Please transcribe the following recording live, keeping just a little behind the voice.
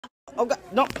Oh God,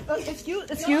 no, excuse.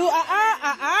 Now you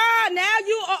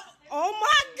are, oh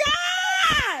my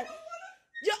God.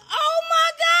 Oh my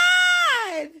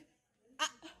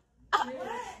God.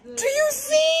 Do you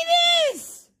see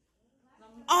this?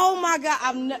 Oh my God,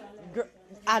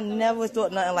 I never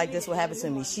thought nothing like this would happen to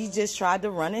me. She just tried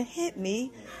to run and hit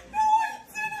me.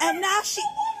 And now she...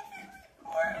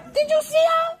 Did you see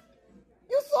her?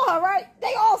 You saw her, right?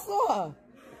 They all saw her.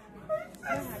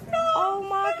 Oh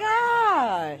my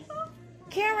God.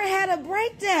 Karen had a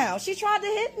breakdown. She tried to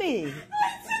hit me.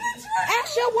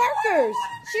 Ask your workers.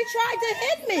 She tried to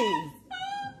hit me.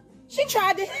 She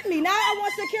tried to hit me. Now I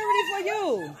want security for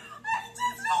you.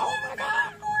 Oh my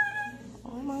God.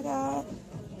 Oh my God.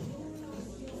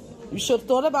 You should have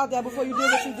thought about that before you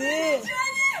did what you did.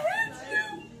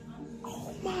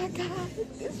 Oh my God.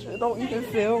 This don't even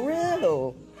feel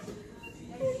real.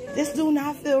 This do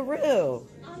not feel real.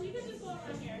 You can just go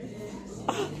around here.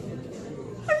 I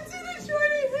didn't try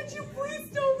to hit you. Please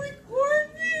don't record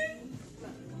me.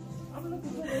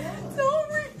 Don't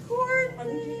record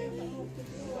me.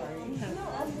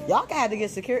 Y'all got to get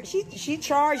security. She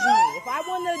charged me. If I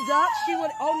wouldn't have ducked, she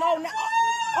would. Oh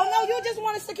no, you just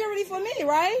wanted security for me,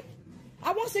 right?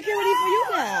 I want security for you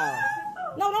now.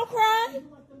 No, don't cry.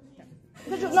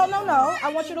 No.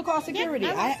 I want you to call security.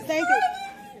 Thank you.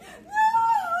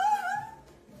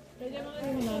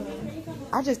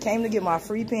 I just came to get my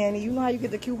free panty. You know how you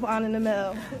get the coupon in the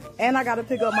mail? And I got to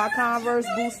pick up my Converse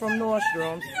boots from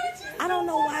Nordstrom. I don't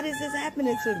know why this is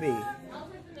happening to me.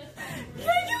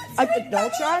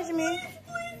 Don't charge me.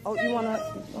 Oh, you want to?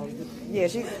 Oh, yeah,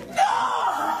 she...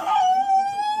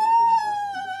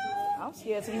 I'm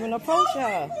scared to even approach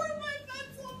her.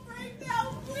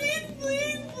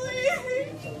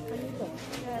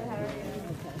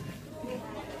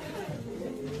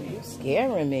 You're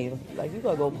scaring me. Like you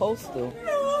gotta go postal.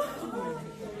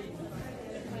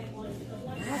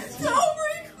 Don't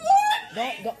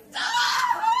record. Don't.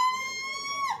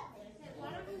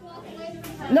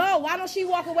 No, why don't she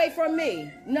walk away from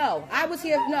me? No, I was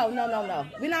here. No.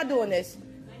 We're not doing this.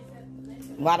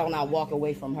 Why don't I walk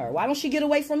away from her? Why don't she get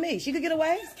away from me? She could get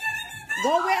away.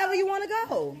 Go wherever you want to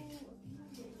go.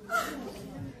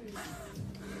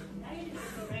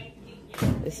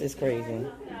 This is crazy.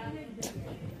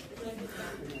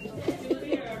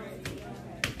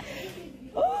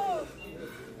 Oh.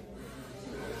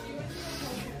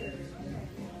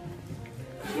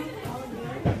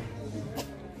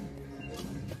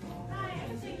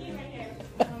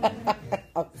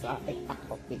 I'm sorry. I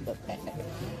don't think of that.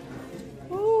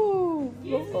 Ooh,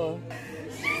 Lord.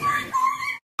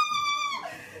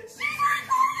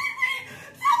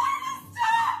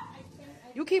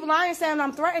 You keep lying saying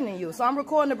I'm threatening you, so I'm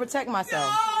recording to protect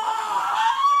myself.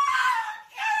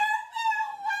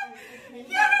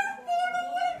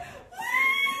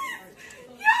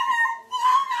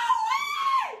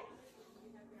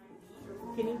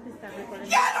 Can you please stop recording?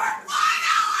 Get her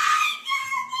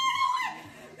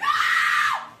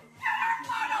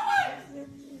phone away!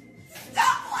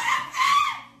 Stop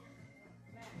laughing!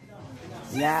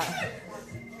 Yeah.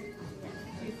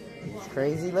 This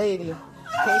crazy lady.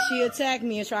 In case she attacked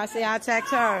me and try to say I attacked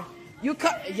her. You look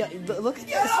at Get this.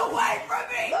 away from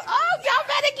me! Oh, y'all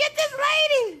better get this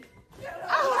lady. Get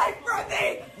away from me!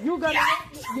 You gonna Get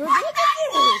you look at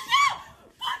this.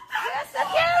 Get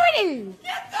security.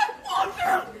 Get the phone,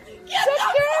 girl! Get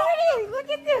Security. Look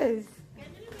at this.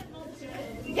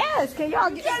 Yes, can y'all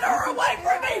Get her away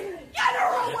from me! Get her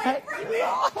away from me!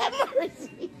 Lord have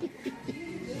mercy.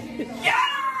 Get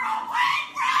her away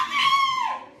from me!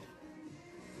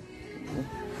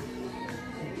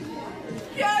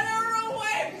 Get her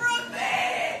away from me!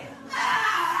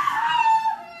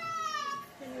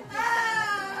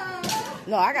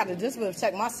 No, I gotta just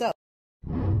protect myself.